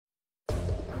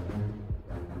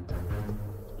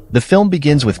The film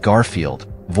begins with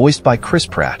Garfield, voiced by Chris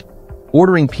Pratt,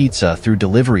 ordering pizza through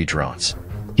delivery drones.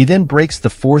 He then breaks the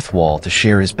fourth wall to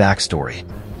share his backstory.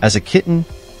 As a kitten,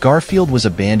 Garfield was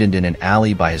abandoned in an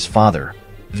alley by his father,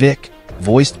 Vic,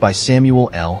 voiced by Samuel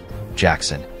L.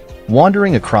 Jackson.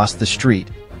 Wandering across the street,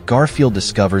 Garfield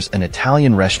discovers an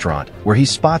Italian restaurant where he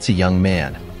spots a young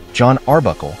man, John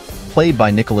Arbuckle, played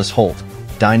by Nicholas Hoult,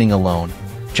 dining alone.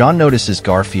 John notices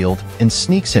Garfield and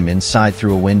sneaks him inside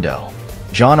through a window.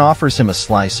 John offers him a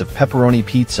slice of pepperoni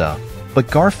pizza, but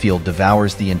Garfield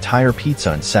devours the entire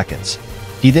pizza in seconds.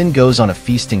 He then goes on a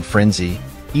feasting frenzy,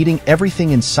 eating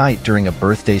everything in sight during a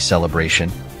birthday celebration,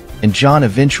 and John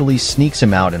eventually sneaks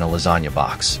him out in a lasagna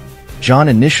box. John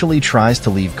initially tries to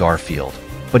leave Garfield,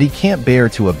 but he can't bear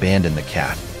to abandon the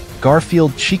cat.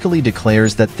 Garfield cheekily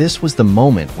declares that this was the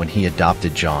moment when he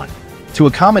adopted John. To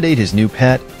accommodate his new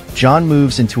pet, John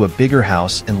moves into a bigger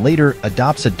house and later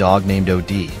adopts a dog named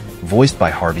OD, voiced by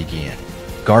Harvey Guillen.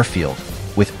 Garfield,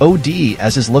 with OD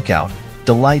as his lookout,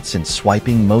 delights in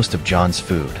swiping most of John's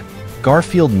food.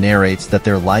 Garfield narrates that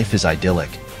their life is idyllic,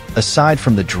 aside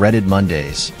from the dreaded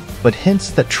Mondays, but hints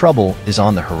that trouble is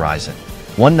on the horizon.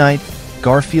 One night,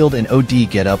 Garfield and OD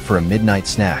get up for a midnight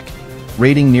snack,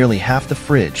 raiding nearly half the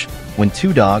fridge, when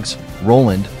two dogs,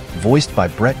 Roland, voiced by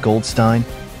Brett Goldstein,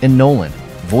 and Nolan,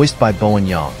 voiced by Bowen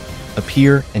Yang,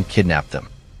 appear and kidnap them.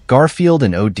 Garfield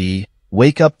and OD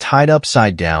wake up tied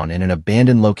upside down in an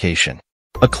abandoned location.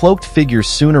 A cloaked figure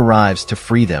soon arrives to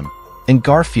free them, and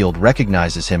Garfield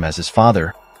recognizes him as his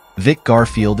father. Vic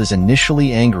Garfield is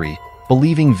initially angry,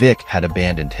 believing Vic had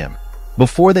abandoned him.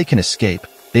 Before they can escape,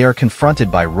 they are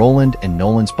confronted by Roland and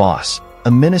Nolan's boss,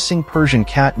 a menacing Persian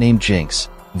cat named Jinx,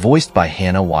 voiced by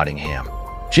Hannah Waddingham.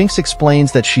 Jinx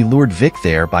explains that she lured Vic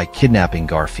there by kidnapping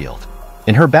Garfield.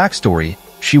 In her backstory,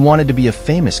 she wanted to be a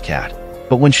famous cat,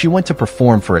 but when she went to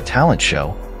perform for a talent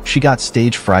show, she got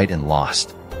stage fright and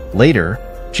lost. Later,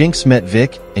 Jinx met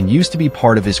Vic and used to be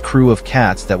part of his crew of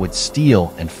cats that would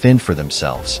steal and fend for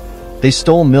themselves. They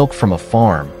stole milk from a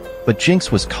farm, but Jinx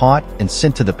was caught and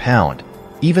sent to the pound,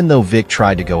 even though Vic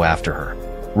tried to go after her.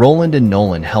 Roland and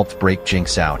Nolan helped break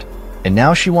Jinx out, and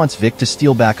now she wants Vic to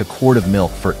steal back a quart of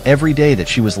milk for every day that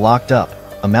she was locked up,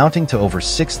 amounting to over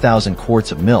 6,000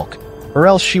 quarts of milk, or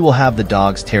else she will have the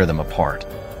dogs tear them apart.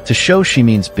 To show she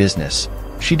means business,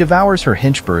 she devours her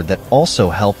henchbird that also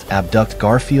helped abduct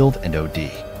Garfield and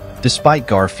OD. Despite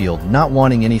Garfield not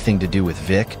wanting anything to do with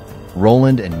Vic,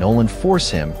 Roland and Nolan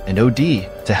force him and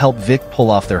OD to help Vic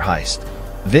pull off their heist.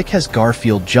 Vic has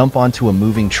Garfield jump onto a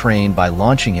moving train by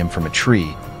launching him from a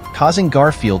tree, causing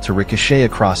Garfield to ricochet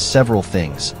across several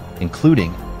things,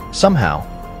 including, somehow,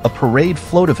 a parade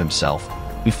float of himself,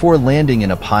 before landing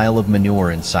in a pile of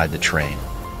manure inside the train.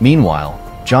 Meanwhile,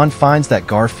 John finds that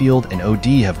Garfield and OD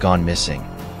have gone missing,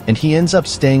 and he ends up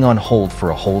staying on hold for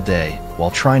a whole day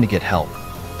while trying to get help.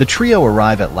 The trio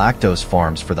arrive at Lactose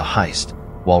Farms for the heist,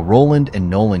 while Roland and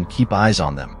Nolan keep eyes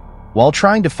on them. While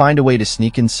trying to find a way to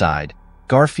sneak inside,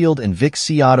 Garfield and Vic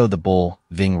see Otto the bull,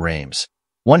 Ving Rhames,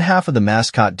 one half of the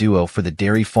mascot duo for the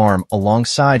dairy farm,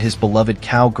 alongside his beloved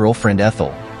cow girlfriend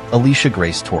Ethel, Alicia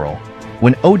Grace Torrell.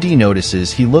 When OD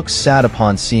notices he looks sad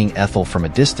upon seeing Ethel from a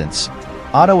distance,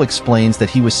 Otto explains that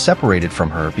he was separated from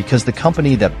her because the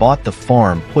company that bought the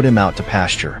farm put him out to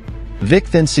pasture. Vic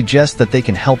then suggests that they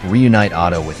can help reunite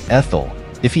Otto with Ethel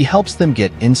if he helps them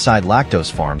get inside Lactose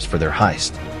Farms for their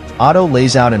heist. Otto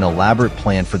lays out an elaborate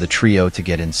plan for the trio to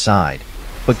get inside,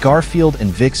 but Garfield and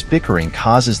Vic's bickering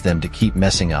causes them to keep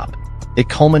messing up. It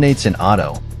culminates in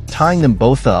Otto tying them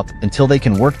both up until they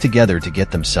can work together to get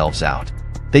themselves out.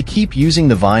 They keep using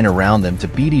the vine around them to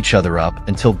beat each other up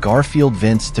until Garfield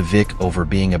vents to Vic over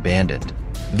being abandoned.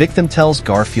 Vic then tells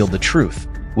Garfield the truth,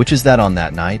 which is that on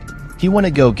that night, he went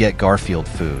to go get Garfield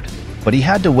food, but he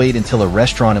had to wait until a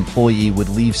restaurant employee would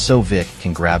leave so Vic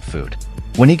can grab food.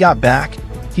 When he got back,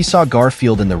 he saw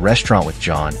Garfield in the restaurant with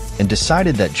John and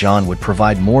decided that John would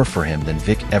provide more for him than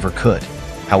Vic ever could.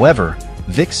 However,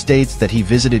 Vic states that he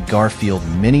visited Garfield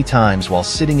many times while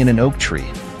sitting in an oak tree,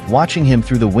 watching him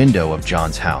through the window of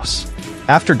John's house.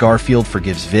 After Garfield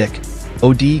forgives Vic,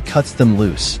 OD cuts them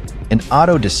loose, and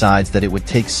Otto decides that it would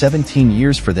take 17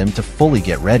 years for them to fully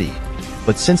get ready.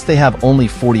 But since they have only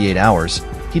 48 hours,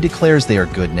 he declares they are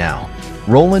good now.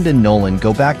 Roland and Nolan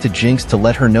go back to Jinx to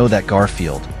let her know that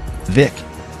Garfield, Vic,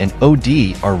 and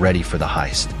OD are ready for the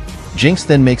heist. Jinx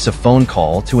then makes a phone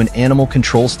call to an animal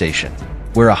control station,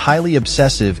 where a highly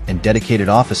obsessive and dedicated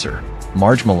officer,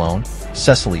 Marge Malone,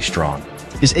 Cecily Strong,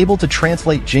 is able to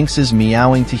translate Jinx's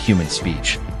meowing to human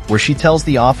speech, where she tells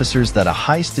the officers that a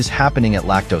heist is happening at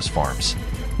Lactose Farms.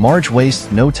 Marge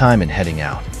wastes no time in heading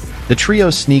out. The trio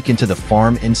sneak into the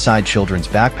farm inside children's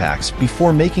backpacks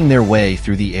before making their way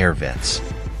through the air vents.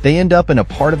 They end up in a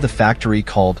part of the factory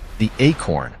called the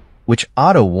Acorn, which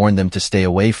Otto warned them to stay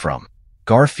away from.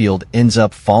 Garfield ends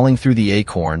up falling through the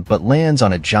acorn but lands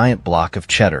on a giant block of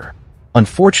cheddar.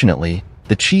 Unfortunately,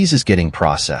 the cheese is getting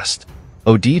processed.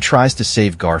 OD tries to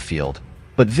save Garfield,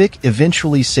 but Vic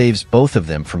eventually saves both of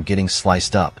them from getting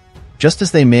sliced up. Just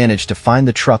as they manage to find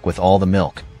the truck with all the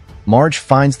milk, Marge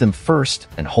finds them first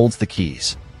and holds the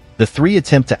keys. The three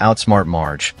attempt to outsmart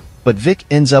Marge, but Vic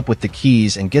ends up with the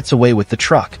keys and gets away with the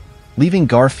truck, leaving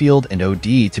Garfield and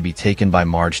OD to be taken by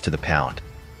Marge to the pound.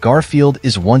 Garfield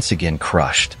is once again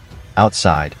crushed.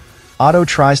 Outside, Otto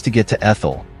tries to get to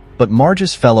Ethel, but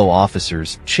Marge's fellow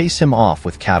officers chase him off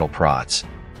with cattle prods.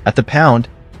 At the pound,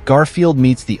 Garfield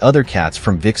meets the other cats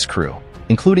from Vic's crew,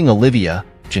 including Olivia,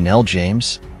 Janelle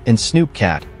James, and Snoop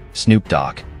Cat, Snoop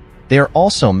Dogg. They are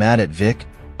also mad at Vic,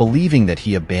 believing that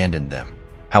he abandoned them.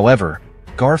 However,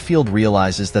 Garfield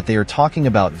realizes that they are talking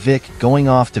about Vic going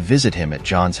off to visit him at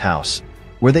John's house,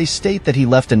 where they state that he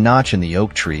left a notch in the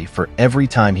oak tree for every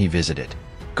time he visited.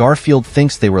 Garfield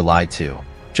thinks they were lied to,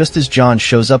 just as John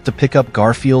shows up to pick up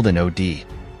Garfield and OD,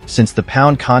 since the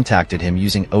pound contacted him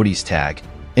using OD's tag,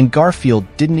 and Garfield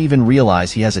didn't even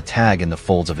realize he has a tag in the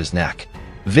folds of his neck.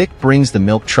 Vic brings the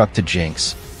milk truck to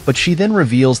Jinx, but she then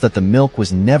reveals that the milk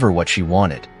was never what she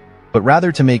wanted, but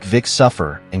rather to make Vic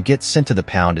suffer and get sent to the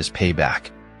pound as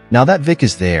payback. Now that Vic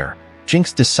is there,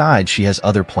 Jinx decides she has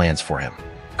other plans for him.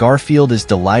 Garfield is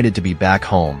delighted to be back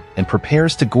home and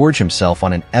prepares to gorge himself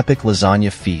on an epic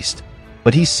lasagna feast,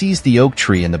 but he sees the oak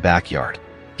tree in the backyard.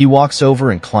 He walks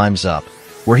over and climbs up,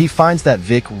 where he finds that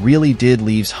Vic really did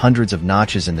leave hundreds of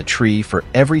notches in the tree for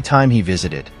every time he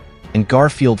visited, and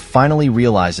Garfield finally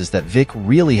realizes that Vic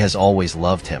really has always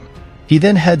loved him. He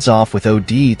then heads off with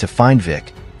OD to find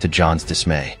Vic, to John's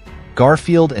dismay.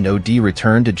 Garfield and OD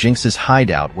return to Jinx's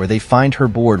hideout where they find her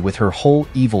bored with her whole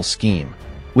evil scheme,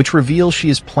 which reveals she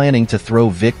is planning to throw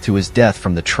Vic to his death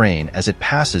from the train as it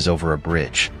passes over a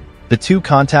bridge. The two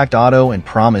contact Otto and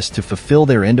promise to fulfill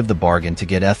their end of the bargain to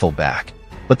get Ethel back,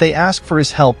 but they ask for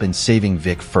his help in saving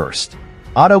Vic first.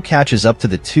 Otto catches up to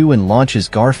the two and launches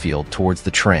Garfield towards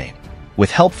the train. With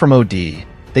help from OD,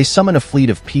 they summon a fleet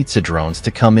of pizza drones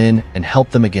to come in and help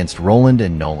them against Roland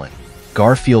and Nolan.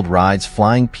 Garfield rides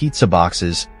flying pizza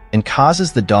boxes and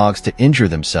causes the dogs to injure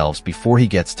themselves before he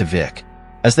gets to Vic.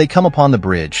 As they come upon the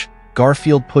bridge,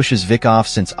 Garfield pushes Vic off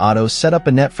since Otto set up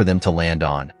a net for them to land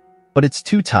on, but it's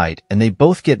too tight and they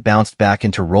both get bounced back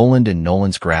into Roland and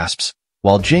Nolan's grasps,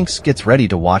 while Jinx gets ready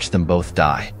to watch them both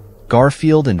die.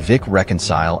 Garfield and Vic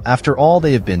reconcile after all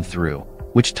they have been through,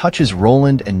 which touches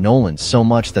Roland and Nolan so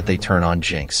much that they turn on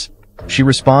Jinx. She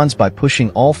responds by pushing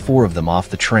all four of them off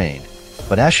the train,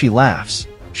 but as she laughs,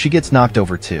 she gets knocked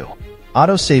over too.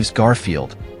 Otto saves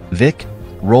Garfield, Vic,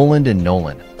 Roland, and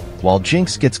Nolan, while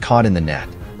Jinx gets caught in the net.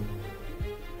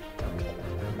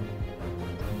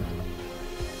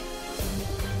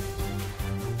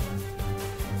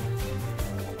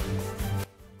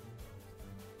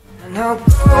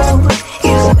 No.